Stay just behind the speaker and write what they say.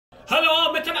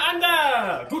Hallo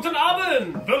miteinander! Guten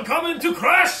Abend! Willkommen to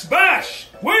Crash Bash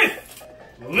with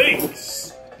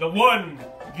Lynx, the one,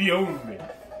 the only,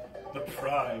 the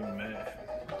prime man.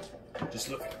 Just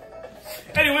look.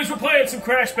 Anyways, we're playing some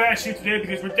Crash Bash here today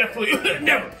because we're definitely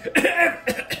never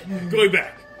going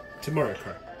back to Mario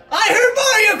Kart. I heard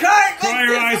Mario Kart! Cry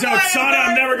your eyes out, son!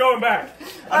 I'm never going back.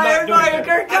 I heard Mario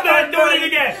Kart! I'm not doing it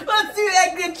again! Let's do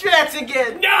that good tracks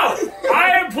again! No!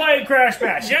 I am playing Crash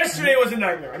Bash. Yesterday was a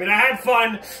nightmare. I mean, I had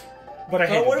fun, but I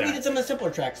hated But what if that. we did some of the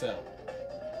simpler tracks, though?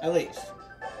 At least.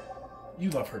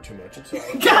 You love her too much. I'm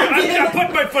sorry. God I'm not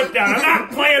putting my foot down. I'm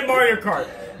not playing Mario Kart.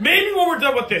 Maybe when we're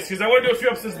done with this, because I want to do a few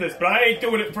episodes of this, but I ain't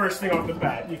doing it first thing off the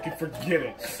bat. You can forget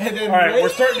it. And then Alright, we're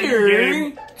starting later-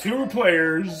 the game. 2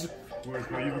 players. Where's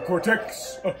my evil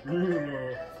Cortex?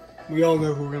 We all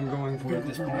know who I'm going for at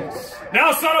this point.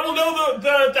 Now Sana will know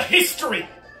the history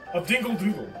of Dingle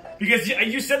Doodle. Because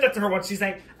you said that to her once. She's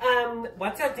like,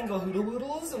 what's that Dingle Hoodle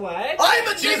Woodles? What? I'm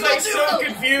a She's Dingle like so Doodle!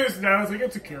 confused. And I was like,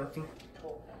 it's a character.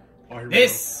 Oh, here we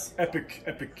This- go.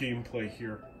 Epic gameplay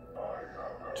here.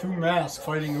 2 masks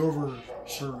fighting over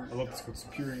I love this. It's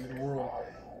purity of the world.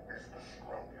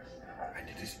 And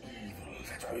it is evil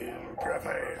that will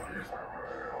prevail.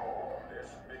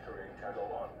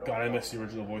 God, I miss the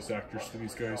original voice actors for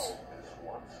these guys.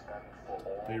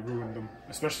 They ruined them,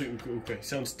 especially Uka Uka. He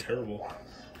sounds terrible.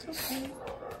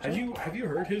 Have you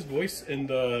heard his voice in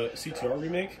the CTR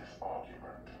remake?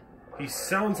 He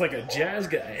sounds like a jazz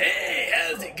guy. Hey,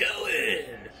 how's it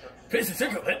going? Press the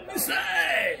circle, let me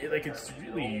slide. Like, it's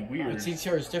really weird. But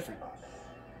CTR is different.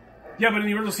 Yeah, but in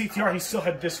the original CTR, he still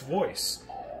had this voice.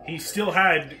 He still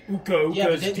had Uka Uka's Yeah,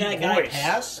 but didn't deep that guy voice.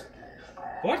 pass?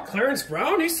 What? Clarence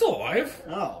Brown? He's still alive.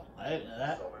 Oh, I didn't know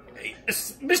that. Hey,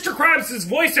 Mr. Krabs'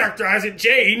 voice actor hasn't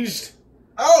changed.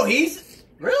 Oh, he's...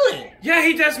 Really? Yeah,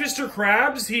 he does Mr.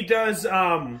 Krabs. He does,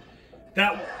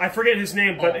 that, I forget his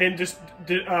name, but in just,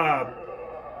 oh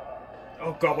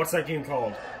god, what's that game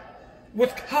called?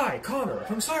 With Connor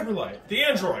from Cyberlife, the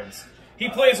androids. He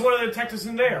plays one of the detectives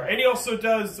in there. And he also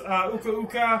does, Uka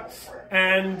Uka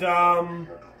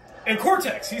and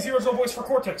Cortex. He's the original voice for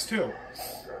Cortex, too.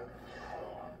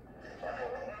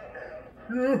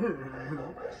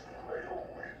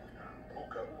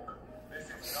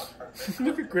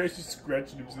 Look at Crash just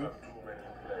scratching himself.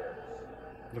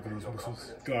 Look at those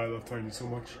muscles. God, I love Tiny so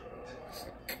much.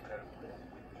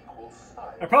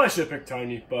 I probably should have picked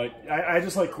Tiny, but I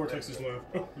just like Cortex's laugh.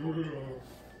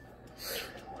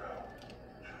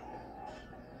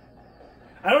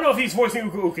 I don't know if he's voicing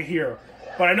Uka Uka here,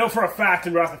 but I know for a fact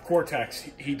in Wrath of Cortex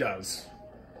he does.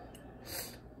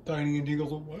 Tiny and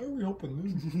Deagle's like, why are we helping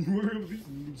them? These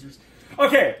losers.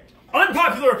 Okay,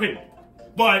 unpopular opinion,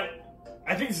 but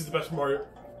I think this is the best Mario.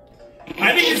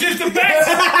 I think this is the best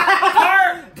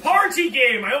party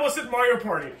game. I almost said Mario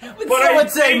Party, but I would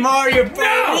say Mario Party.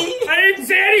 No, I didn't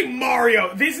say any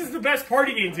Mario. This is the best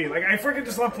party game to me. Like, I freaking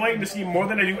just love playing this game more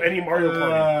than I do any Mario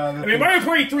Party. I mean, Mario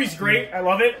Party 3 is great. I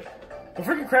love it. But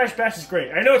freaking Crash Bash is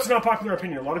great. I know it's not a popular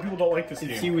opinion. A lot of people don't like this game.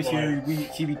 If she was here,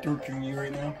 she'd be torturing you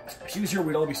right now. If she was here,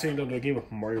 we'd all be sitting down to a game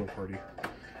of Mario Party.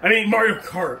 I mean, Mario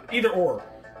Kart. Either or.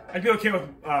 I'd be okay with,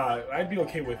 I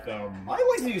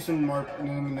like to do some more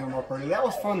Party. That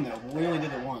was fun, though. We only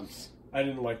did it once. I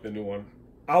didn't like the new one.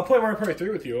 I'll play Mario Party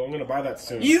 3 with you. I'm gonna buy that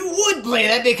soon. You would play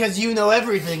that because you know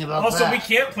everything about Also, that. we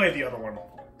can't play the other one.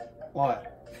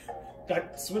 What?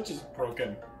 That Switch is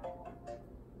broken.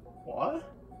 What?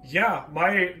 Yeah,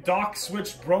 my dock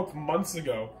Switch broke months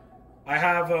ago. I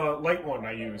have a light one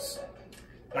I use.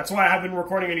 That's why I haven't been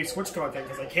recording any Switch content,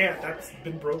 because I can't. That's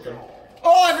been broken.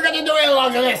 Oh, I forgot to do it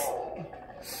along this!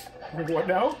 What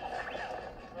now?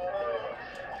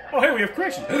 Oh, hey, we have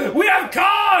Creation. We have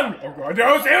Kong! Oh, God,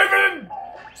 no, stay away from him!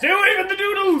 Stay away from the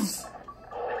doodles!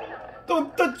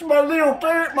 Don't touch my little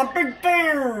bear, my big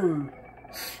bear!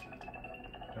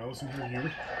 Allison,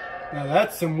 here. Now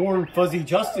that's some warm, fuzzy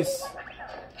justice.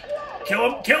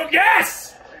 Kill him! Kill him!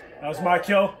 Yes! That was my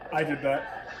kill. I did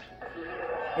that.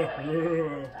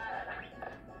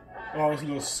 Oh, those are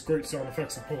those great sound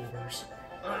effects of polar bears.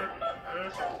 Alright,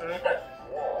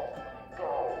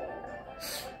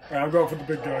 I'm going for the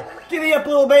big guy. Giddy up,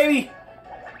 little baby!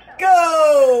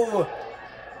 Go!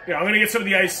 Yeah, I'm gonna get some of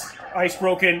the ice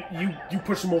broken. You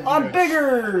push him over the I'm edge.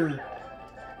 bigger!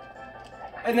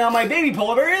 And now my baby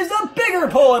polar bear is a bigger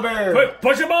polar bear! Quick,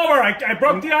 push him over! I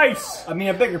broke the ice! I mean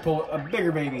a bigger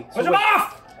baby. Push him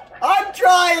off! I'm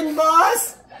trying,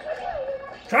 boss!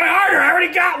 Try harder! I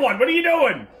already got one! What are you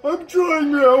doing? I'm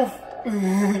trying, Ralph!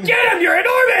 Get him! You're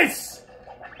enormous!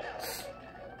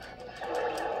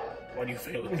 Why do you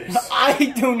fail at this? I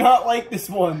do not like this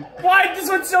one. Why? This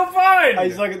one's so fun!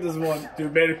 I suck at this one.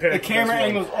 Dude, made it pick. The camera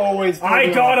angle's always...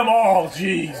 I got them all!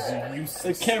 Jeez, you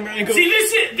useless. The camera angle... See,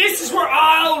 this is where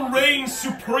I'll reign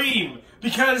supreme.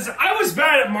 Because I was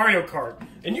bad at Mario Kart.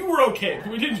 And you were okay,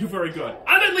 but we didn't do very good.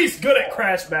 I'm at least good at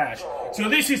Crash Bash. So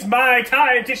this is my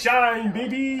time to shine,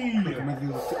 baby! Look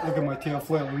at my tail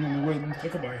flailing in the wind.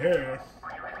 Look at my hair.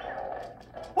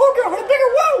 Oh god, what a bigger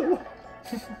whoa!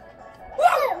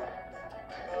 Whoa!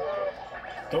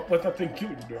 Don't let that thing kill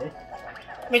you, bro.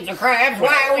 Mr. Krabs,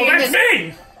 why are we in this?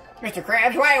 Me! Mr.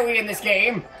 Krabs, why are we in this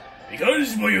game?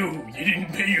 Because you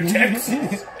didn't pay your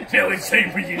taxes. Now it's time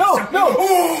for you No, to... no!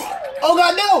 Oh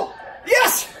god, no!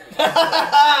 Yes!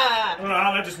 I don't know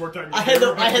how that just worked out. I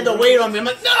had to wait on me. I'm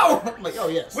like, no! I'm like, oh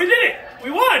yes. We did it!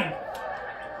 We won!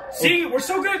 See, we're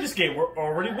so good at this game. We're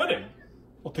already winning.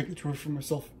 I'll take the trophy for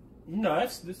myself. No,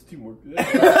 that's teamwork.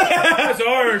 That's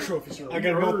our trophy, sir. I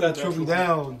gotta melt that trophy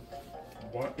down.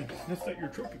 What? That's not your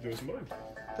trophy, though. It's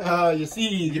mine. You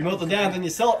see, you melt it down, then you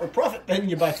sell it for profit, then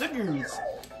you buy figures.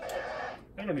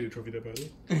 I don't need a trophy that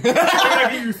badly. I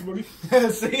can use the money.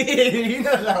 See, you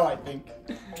know how I think.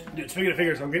 Dude, speaking of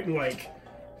figures, I'm getting like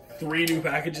 3 new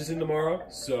packages in tomorrow.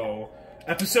 So,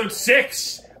 episode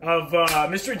 6 of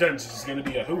Mystery Dungeons is gonna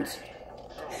be a hoot.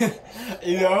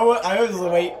 You know what? I'm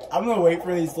gonna wait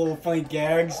for these little funny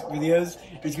gags, videos.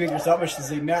 You're gonna make yourself wish to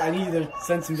say, Matt, I need you to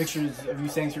send some pictures of you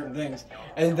saying certain things.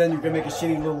 And then you're gonna make a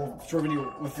shitty little short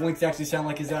video with Lynx to actually sound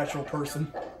like his actual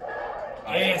person.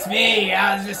 Hey, it's me.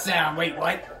 How does this sound? Wait,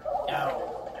 what?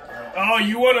 Oh. Oh,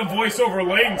 you want to voice over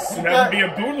Lynx and have it be a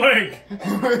bootleg?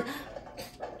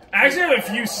 I actually have a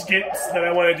few skits that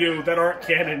I want to do that aren't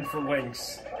canon for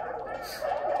Lynx.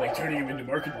 Like turning him into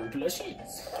marketable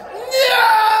plushies.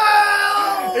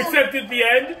 No! Except at the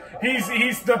end,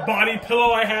 he's the body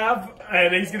pillow I have,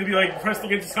 and he's gonna be like pressed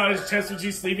against his chest when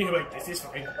she's sleeping. I'm like, this is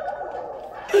fine.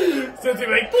 So it's gonna be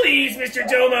like, please, Mr.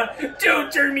 Touma,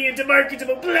 don't turn me into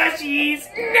marketable plushies.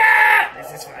 Nah!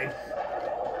 This is fine.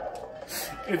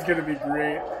 It's gonna be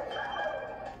great.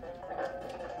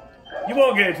 You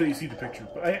won't get it until you see the picture,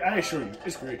 but I assure you,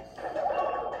 it's great.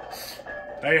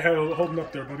 Hey, holding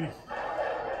up there, buddy.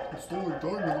 It's still a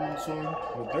dog on the inside.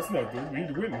 Well, that's not good. We need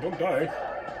to win. Don't die.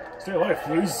 Stay alive,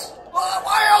 please.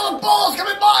 Why are all the balls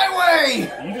coming my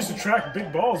way? You just attract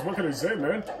big balls. What can I say,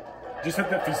 man? Just have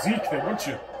that physique there, don't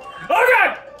you? Oh,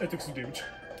 God! I took some damage.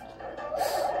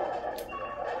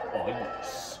 Oh,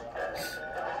 yes.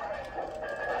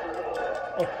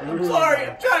 Oh, I'm sorry,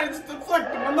 I'm trying to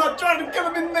deflect him. I'm not trying to get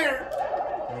him in there.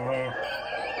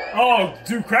 Oh,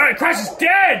 dude, Crash is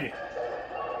dead!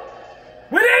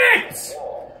 We did it!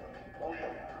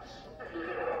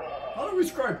 How do we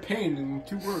describe pain in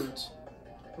 2 words?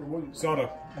 Or 1? Soda,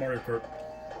 Mario Kart.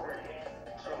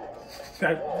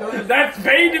 That's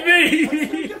pain to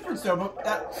me! Difference though,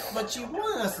 but you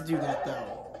wanted us to do that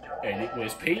though. And it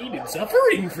was pain and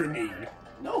suffering for me.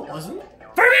 No, it wasn't.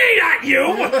 For me, not you!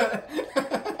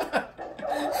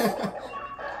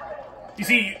 You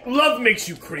see, love makes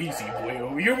you crazy,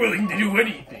 boyo. You're willing to do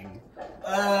anything.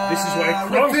 This is why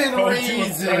Crunk within called you a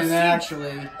reason, pussy.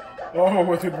 actually. Oh,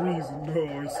 within reason. No,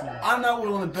 I see. I'm not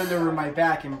willing to bend over my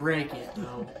back and break it,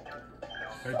 though.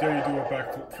 I dare you do a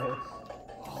backflip for it.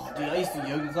 Oh, dude, I used to do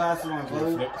yoga classes when I was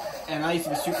little, and I used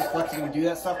to be super flexible and do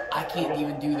that stuff. I can't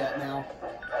even do that now.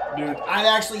 Dude. I'd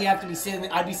actually have to be sitting.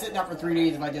 I'd be sitting out for 3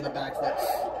 days if I did a backflip.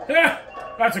 Yeah,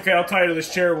 that's okay. I'll tie you to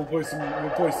this chair. We'll play some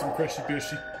Crushy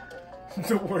Bishy.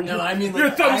 Don't worry. No, I mean, like,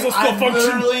 your thumbs will still I'd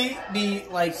function. literally be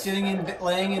like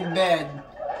laying in bed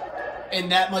in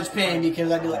that much pain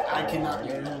because I'd be like, I cannot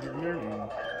do it.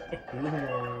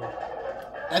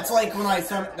 That's like when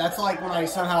I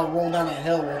somehow roll down a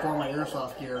hill with all my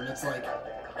airsoft gear, and it's like,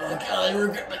 oh god, I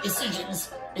regret my decisions.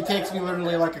 It takes me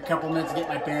literally like a couple minutes to get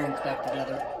my bearings back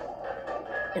together.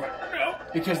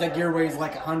 Because that gear weighs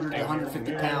like 100 to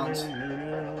 150 pounds.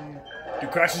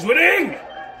 Dude, Crash is winning!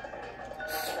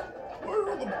 Where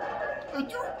are the... I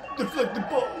do deflect the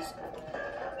balls.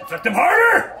 Deflect them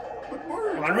harder!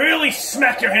 Come on, really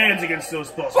smack your hands against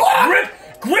those balls.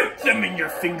 Grip them in your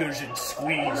fingers and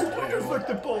squeeze. Deflect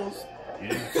the balls. You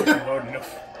didn't flip them hard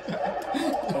enough.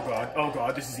 Oh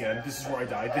god, this is the end. This is where I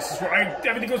die. This is where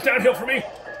everything goes downhill for me.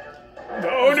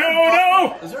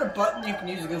 No! Is there a button you can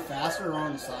use to go faster or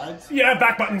on the sides? Yeah,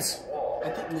 back buttons. I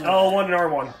didn't know. L1 and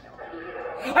R1.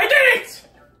 I did it!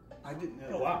 I didn't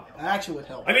know. Oh, wow. That actually would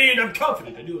help. I mean, I'm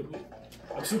confident I knew it would.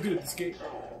 I'm so good at this game.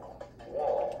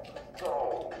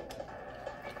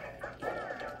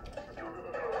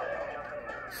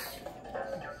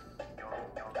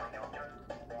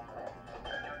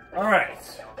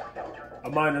 Alright. A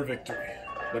minor victory,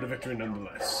 but a victory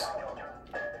nonetheless.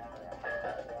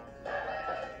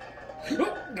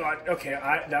 god. Okay,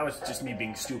 that was just me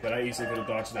being stupid. I easily could have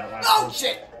dodged that last Oh one.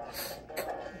 shit!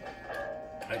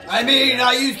 I mean,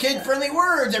 I use kid-friendly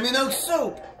words. I mean, no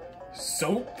soap.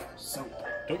 Soap? Soap.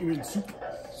 Don't you mean soup?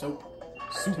 Soap.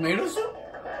 Soup? Tomato soup?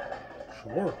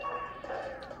 Sure.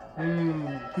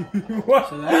 What?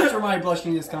 So that's where my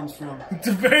blushiness comes from.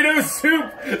 Tomato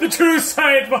soup! The true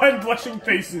science behind blushing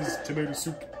faces. Tomato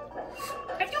soup.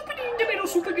 Have you been eating tomato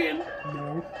soup again?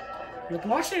 No. You're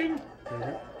blushing.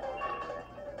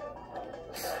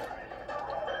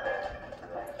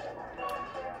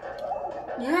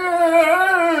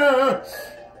 Yeah!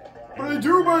 I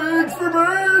do my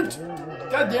experiment!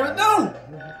 God damn it, no!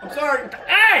 I'm sorry.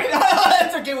 Hey!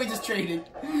 That's okay, we just traded.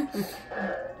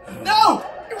 No!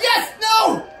 Yes!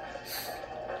 No!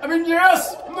 I mean,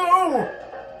 yes! No!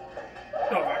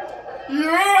 No.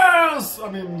 Yes!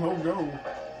 I mean, oh no.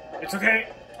 It's okay.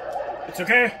 It's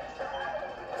okay.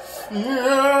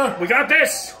 Yeah! We got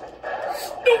this.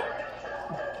 No.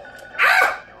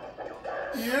 Ah!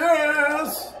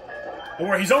 Yes! Don't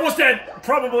worry, he's almost dead.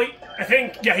 Probably. I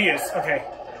think. Yeah, he is. Okay.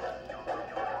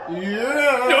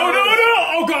 Yeah! No, no, no!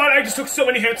 Oh god, I just took so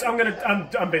many hits. I'm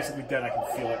basically dead. I can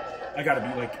feel it. I gotta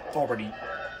be like already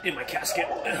in my casket.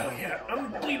 Oh yeah,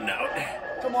 I'm bleeding out.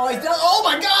 Come on, he's done. Oh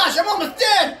my gosh, I'm almost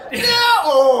dead! No!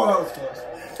 Oh, that was close.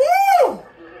 Woo!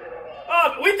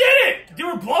 We did it! You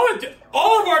were blowing through.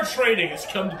 All of our training has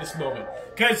come to this moment.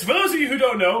 Because for those of you who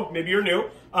don't know, maybe you're new,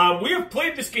 we have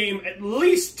played this game at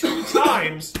least 2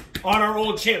 times on our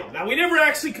old channel. Now, we never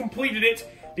actually completed it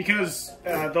because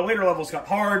the later levels got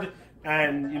hard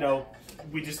and, you know,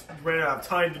 we just ran out of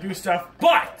time to do stuff.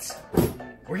 But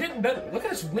we're getting better. Look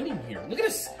at us winning here. Look at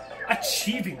us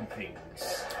achieving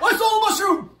things. I saw a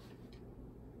mushroom!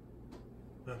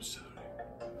 I'm sorry.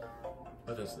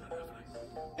 But that's not happening.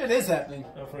 It is happening.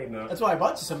 I'm afraid not. That's why I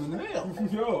bought you some in the mail.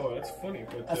 No, that's funny.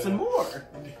 But, That's some more.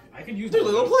 I could use They're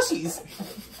those. little plushies.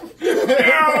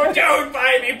 No, don't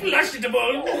buy me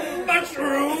plushable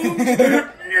mushrooms.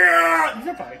 Yeah, these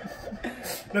are fine.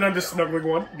 Then I'm just snuggling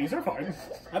one. These are fine.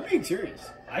 I'm being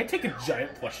serious. I'd take a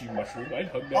giant plushy mushroom. I'd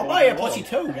hug that. I'll buy a plushy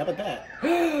toad. How about that?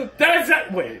 That's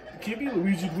that. Wait, can't be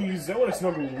Luigi, please. I want to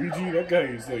snuggle Luigi. That guy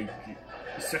is like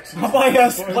sexy. I'll buy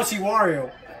a plushy Wario.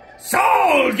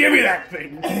 Sold! Give me that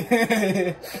thing!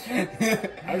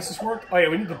 How does this work? Oh yeah,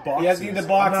 we need the boxes. Yes, we need the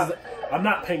boxes. I'm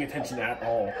not paying attention at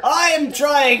all. I am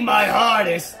trying my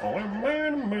hardest. No,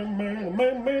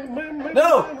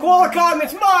 No, Qualicon,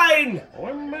 it's mine!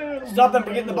 Stop them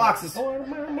from getting the boxes.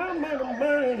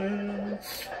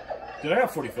 Dude, I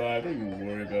got 45. Don't even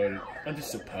worry about it. I'm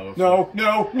just so powerful. No,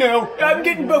 no, no! I'm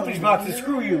getting both these boxes.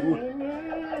 Screw you.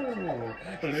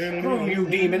 Screw you,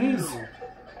 demons.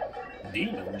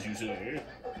 Demons, you say?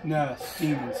 Nah,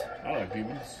 demons. I like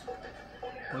demons.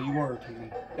 Well, you are a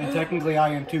demon. And technically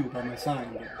I am too, by my sign,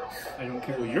 but I don't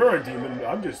care. Well, you're a demon.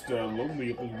 I'm just a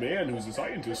lonely old man who's a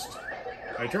scientist.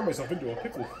 I turn myself into a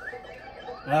pickle.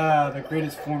 Ah, the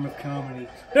greatest form of comedy.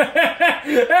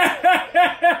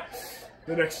 The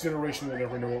next generation will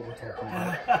never know what we're talking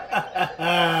about.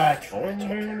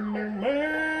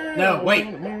 No, wait.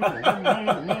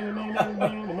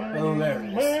 Oh, there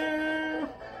it is.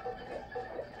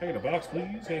 Can I get a box,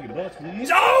 please? Can I get a box, please?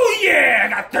 Oh, yeah! I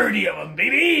got 30 of them,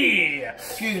 baby!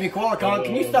 Excuse me, Qualicon,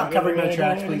 can you stop covering my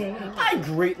tracks, please? I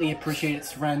greatly appreciate it,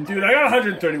 friend. Dude, I got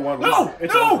 131. No!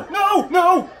 It's No! over. No!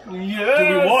 No! Yes!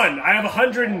 Dude, we won. I have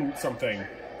 100 and something.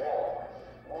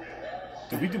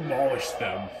 Dude, we demolished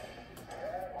them.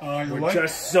 We're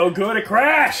just so good at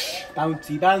Crash!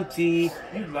 Bouncy, bouncy.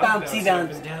 Bouncy,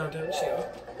 bouncy. Down, don't you?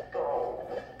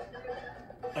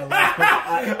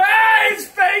 His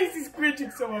face! He's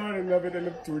cringing so hard. I love it. I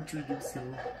love torturing him so.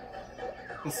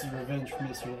 This is revenge from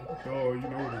yesterday. Oh, you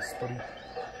know this, buddy.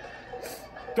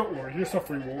 Don't worry, your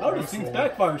suffering won't Oh, last these things long.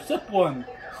 backfire. Sip one.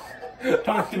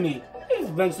 Talk to me. It's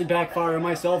eventually backfire on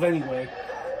myself anyway.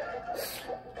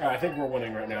 I think we're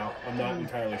winning right now. I'm not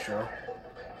entirely sure.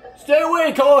 Stay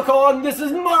away, Qualicon! This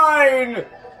is mine!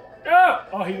 Ah!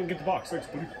 Oh, he didn't get the box. Thanks,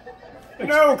 buddy.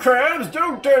 No, crabs!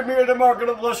 Don't dare me at the market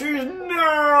of plushies!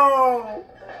 No!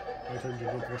 I turned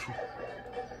into a plushie.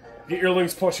 Get your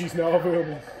Lynx plushies now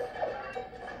available.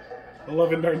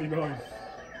 $11.99.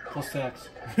 Plus tax.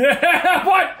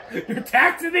 What? You're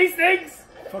taxing these things?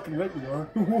 Fucking right we are.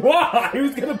 Why?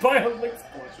 Who's gonna buy a Lynx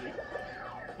plushie?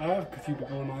 I have a few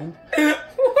people in mind.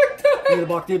 What the heck? Need a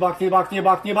box, need a box, need a box, need a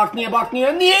box, need a box, need a box, need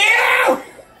a box,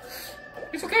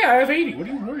 It's okay, I have 80. What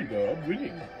are you worried about? I'm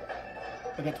winning.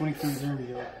 I got 23 there we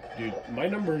go. Dude, my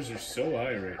numbers are so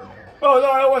high right now. Oh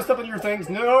no, I don't want to step on your things.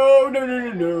 No, no, no,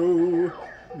 no, no.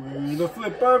 Where the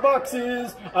flip our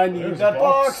boxes? I need There's that a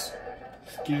box.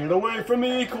 Get away from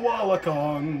me,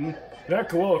 Qualicon. That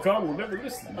Koala Kong will never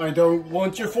listen. I don't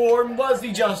want your form,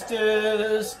 Leslie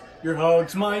Justice. Your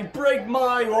hugs might break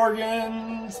my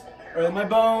organs, or my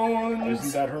bones.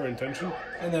 Isn't that her intention?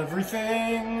 And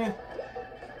everything.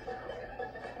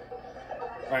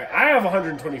 Alright, I have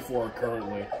 124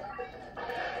 currently.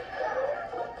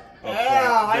 Oh, Ow,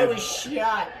 crap. I was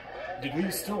shot. Did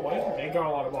we still win? They got a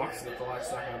lot of boxes at the last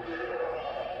second.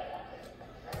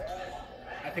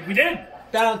 I think we did.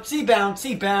 Bouncy,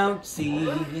 bouncy,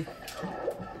 bouncy.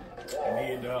 I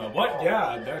mean, what?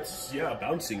 Yeah,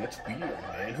 bouncing. That's weird,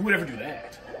 man. Who would ever do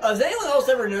that? Has anyone else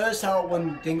ever noticed how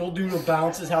when Dingle Doodle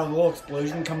bounces, how a little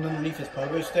explosion comes underneath his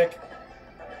pogo stick?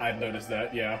 I've noticed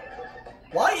that, yeah.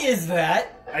 Why is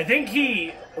that? I think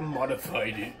he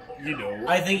modified it, you know.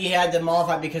 I think he had to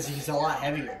modify it because he's a lot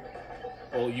heavier.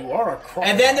 Well, you are a croc.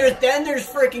 And then there's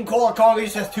freaking Koala Kong who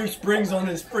just has 2 springs on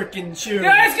his freaking shoes.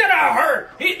 Yeah, it's gonna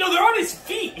hurt. No, they're on his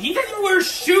feet. He doesn't wear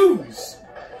shoes.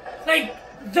 Like,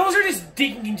 those are just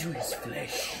digging into his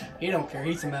flesh. He don't care.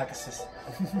 He's a Macasus.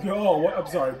 No, what? I'm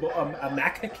sorry. A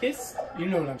macacus? You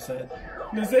know what I'm saying.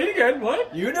 No, say it again.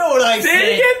 What? You know what I said.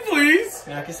 Say it again, please.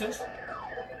 Macasus?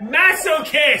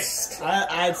 Masochist.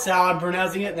 That's how I'm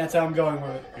pronouncing it, and that's how I'm going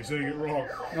with it. You're saying it wrong.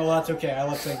 No, that's okay. I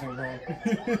love saying things wrong.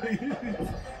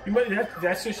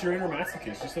 That's just your inner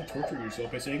masochist. Just like torturing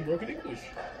yourself by saying broken English.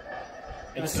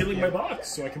 And stealing my box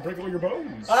so I can break all your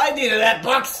bones. I needed that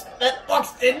box. That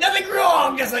box did nothing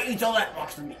wrong, just like you stole that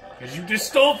box from me. Because you just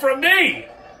stole from me!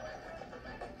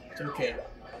 It's okay.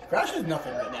 Crash is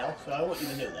nothing right now, so I want you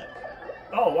to know that.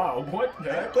 Oh, wow. What?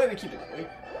 I plan to keep it that way.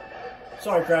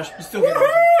 Sorry, Crash. You still get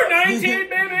Woohoo! nothing. 19,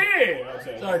 baby!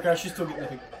 Sorry, Crash. You still get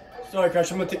nothing. Sorry,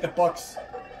 Crash. I'm gonna take the box.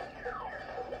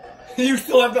 You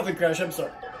still have nothing, Crash. I'm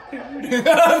sorry.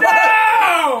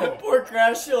 No! Poor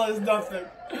Crash still has nothing.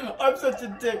 I'm such a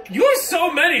dick. You have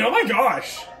so many! Oh my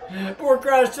gosh! Poor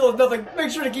Crash still has nothing.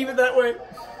 Make sure to keep it that way.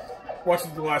 Watch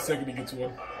it the last second he gets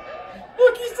one.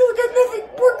 Look, he still got nothing.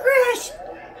 Poor Crash.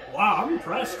 Wow, I'm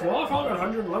impressed. Koala Kong got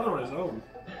 111 on his own.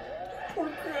 Poor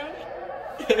Crash.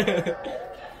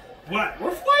 What?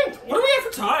 We're fine. What do we have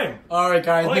for time? Alright,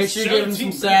 guys. Like Make sure you give him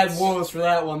some 17 sad minutes. woes for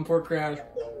that one. Poor Crash.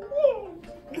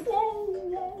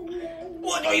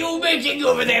 What are you making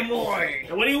over there, boy?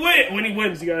 And when he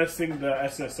wins, you gotta sing the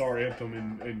SSR anthem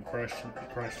in Crash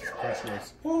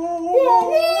Race.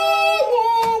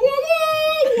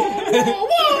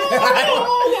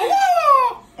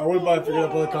 I wouldn't mind figuring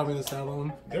out what the communist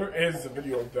album. There is a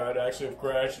video of that actually of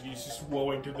Crash, and he's just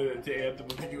woeing to the anthem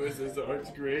of the USSR.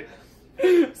 It's great.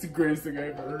 It's the greatest thing I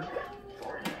ever heard.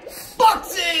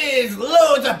 Boxes!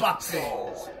 Loads of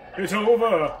boxes! It's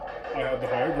over. I had the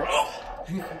high ground.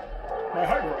 My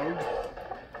high ground.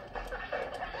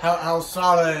 How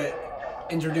Sada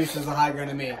introduces the high ground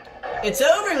to me. It's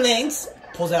over, Lynx!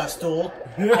 Pulls out a stool.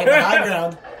 I have the high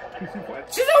ground.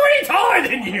 What? She's already taller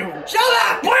than you. Shut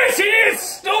up! Why is she in a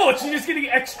stool? She's just getting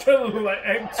extra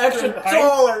Extra height.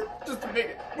 taller! Just to make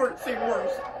it seem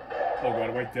worse. Oh god,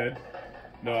 am I dead?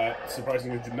 No, that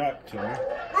surprisingly did not kill me.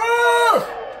 Ah!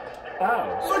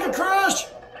 Ow. It's like a crash!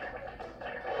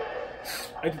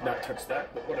 I did not touch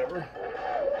that, but whatever.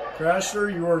 Crasher,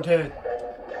 you are dead.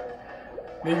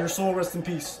 May your soul rest in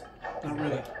peace. Not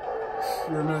really.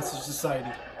 You're a menace to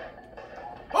society.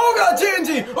 Oh god,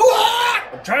 TNT! Ah!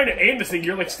 I'm trying to aim this thing,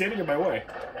 you're like standing in my way.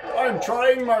 I'm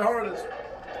trying my hardest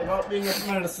about being a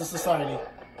menace to society.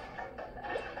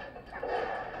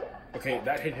 Okay,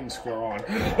 that hit him square on.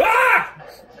 Ah!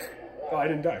 Oh, I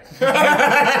didn't die.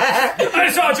 I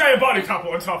saw a giant body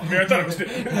topple on top of me. I thought it was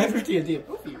dead. After TNT,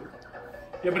 both of you.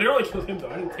 Yeah, but it only killed him though.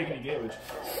 I didn't take any damage.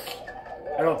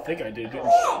 I don't think I did.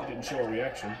 It didn't show a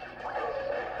reaction.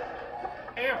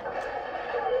 Ow.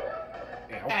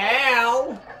 Ow.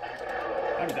 Ow!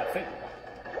 How did that fit?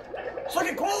 Suck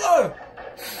it, Koala!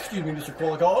 Excuse me, Mr.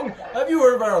 Koala Kong. Have you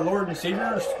heard of our Lord and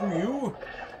Savior, Screw You?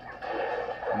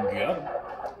 Got him.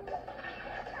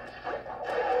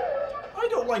 I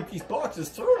don't like these boxes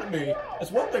thrown at me.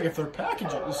 It's one thing if they're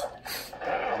packages.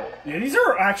 Yeah, these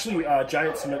are actually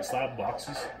giant cement slab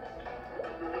boxes.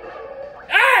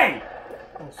 Hey!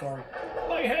 Oh, sorry.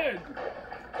 My head.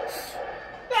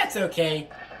 That's okay.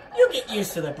 You'll get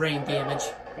used to the brain damage.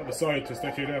 I'm a scientist.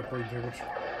 I can't have brain damage.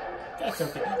 That's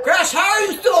okay. Crash, how are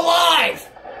you still alive?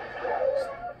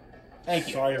 Thank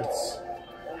you. Science.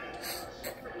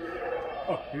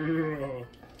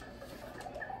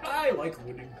 I like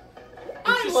winning.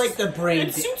 I like the brain.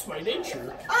 It suits my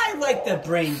nature. I like the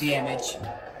brain damage.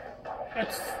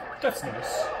 That's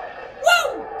nice.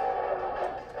 Woo!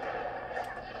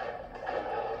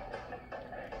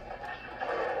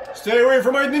 Stay away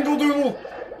from my Dingle Doodle.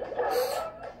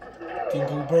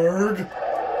 Dingle Bird.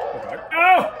 Oh god.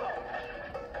 Oh!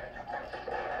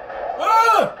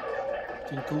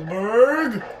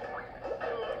 Dinkelberg!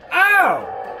 Ow!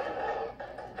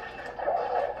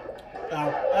 Ow,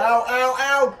 ow, ow,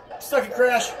 ow! Stuck at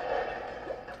Crash.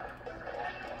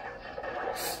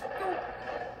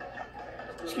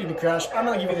 Excuse me, Crash. I'm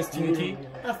gonna give you this TNT.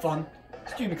 Have fun.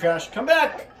 Excuse me, Crash. Come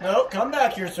back! No, come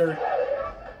back here, sir.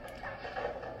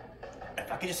 If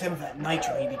I could just hit him with that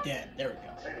nitro, he'd be dead. There we go.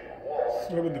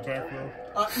 I'm in the back row.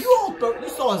 You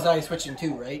saw his eye switching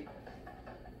too, right?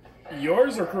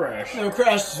 Yours or Crash? No,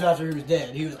 Crash just after he was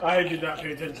dead. He was. I did not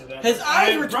pay attention to that. His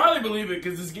eyes I were probably believe it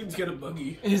because this game's kind of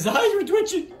buggy. His eyes were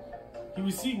twitching. He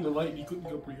was seeing the light and he couldn't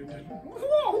comprehend it.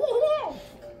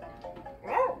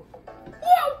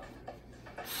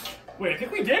 Wait, I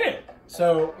think we did it.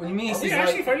 So when you mean he Are sees we light,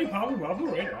 actually fighting Pablo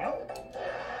Pablo right now?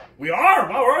 We are!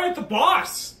 Wow, we're already at the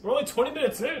boss! We're only 20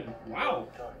 minutes in. Wow.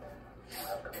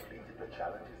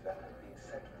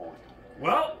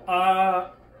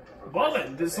 Well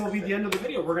then, this will be the end of the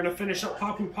video. We're gonna finish up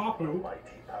Papu Papu.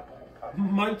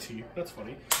 Mighty, that's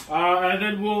funny. And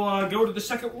then we'll go to the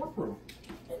second warp room.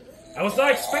 I was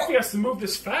not expecting us to move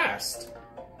this fast.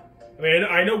 I mean,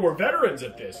 I know we're veterans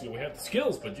at this, we have the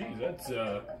skills, but geez,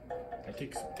 that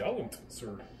takes some talent,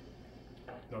 sir.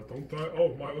 Now don't die.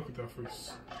 Oh my, look at that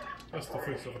face. That's the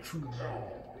face of a true man.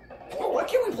 oh, why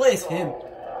can't we play as him?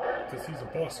 Because he's a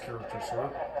boss character, sir.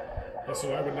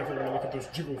 Also, I would never want to look at those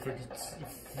jiggle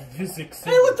physics.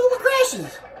 Hey, look, all the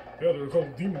crashes. Yeah, they're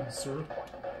called demons, sir.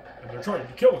 And they're trying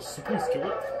to kill us, so please kill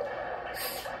it.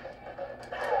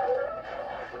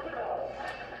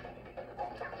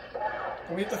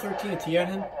 Can we have to throw TNT on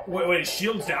him? Wait, his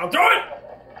shield's down. Throw it!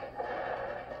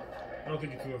 I don't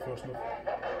think you threw that fast enough.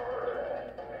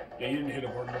 Yeah, you didn't hit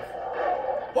him hard enough.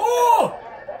 Oh!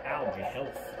 Ow, my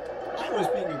health. I was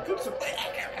being a good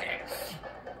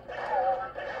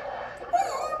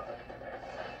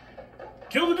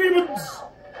Kill the demons!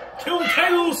 Kill the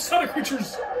tiny little sonic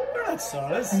creatures! They're not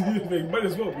saunas. They might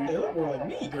as well be. They look more like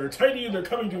me. They're tiny and they're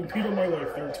coming to impede on my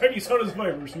life. They're tiny sauna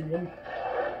survivors. Seen one?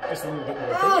 Just a little bit more.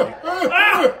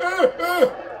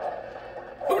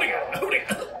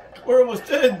 Hootiga! We're almost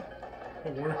dead.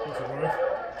 Oh, boy, that's alive.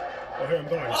 Oh, hey, I'm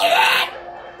dying.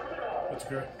 That's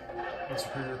okay. I'm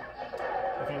superior.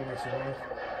 I thought I might survive.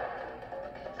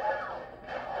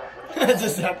 That's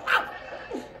just that.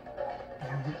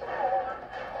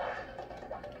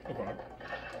 Oh, God.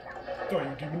 Die,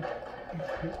 you demon.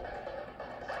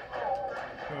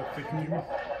 Thick demon.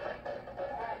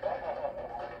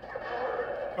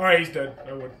 Alright, he's dead. I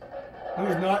win. No,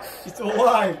 he's not. He's still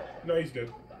alive. No, he's dead.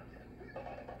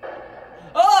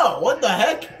 Oh, what the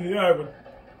heck? Yeah, I win.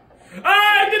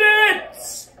 I did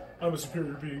it! I'm a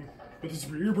superior being with a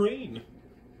superior brain.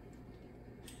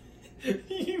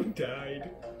 You died.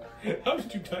 How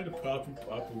did you die to Papu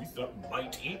Papu? He's not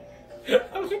mighty.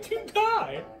 How did you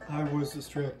die? I was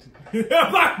distracted.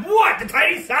 By what? The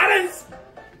tiny saunas?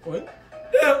 What?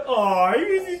 Oh, he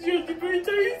was distracted by the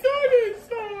tiny saunas.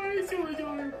 Oh, I so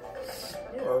adorable.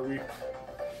 Where are we?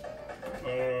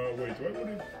 Wait, do I want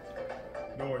to...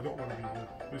 No, I don't want to be here.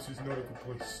 This is not a good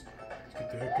place. Let's get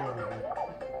the heck out of here.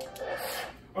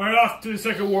 Alright, off to the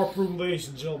second warp room, ladies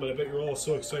and gentlemen. I bet you're all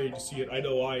so excited to see it. I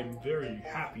know I'm very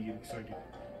happy and excited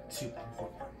to see the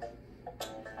warp room.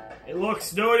 It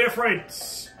looks no different.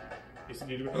 Yes,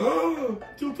 indeed.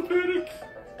 Delta Panic!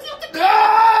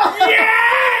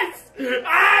 Yes!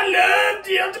 I love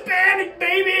Delta Panic,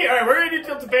 baby! Alright, we're gonna do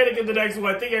Delta Panic in the next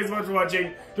one. Thank you guys so much for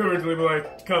watching. Don't forget to leave a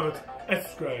like, comment, and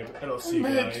subscribe. And I'll see you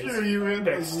guys Make sure you hit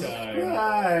next the time.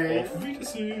 subscribe. Auf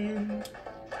Wiedersehen!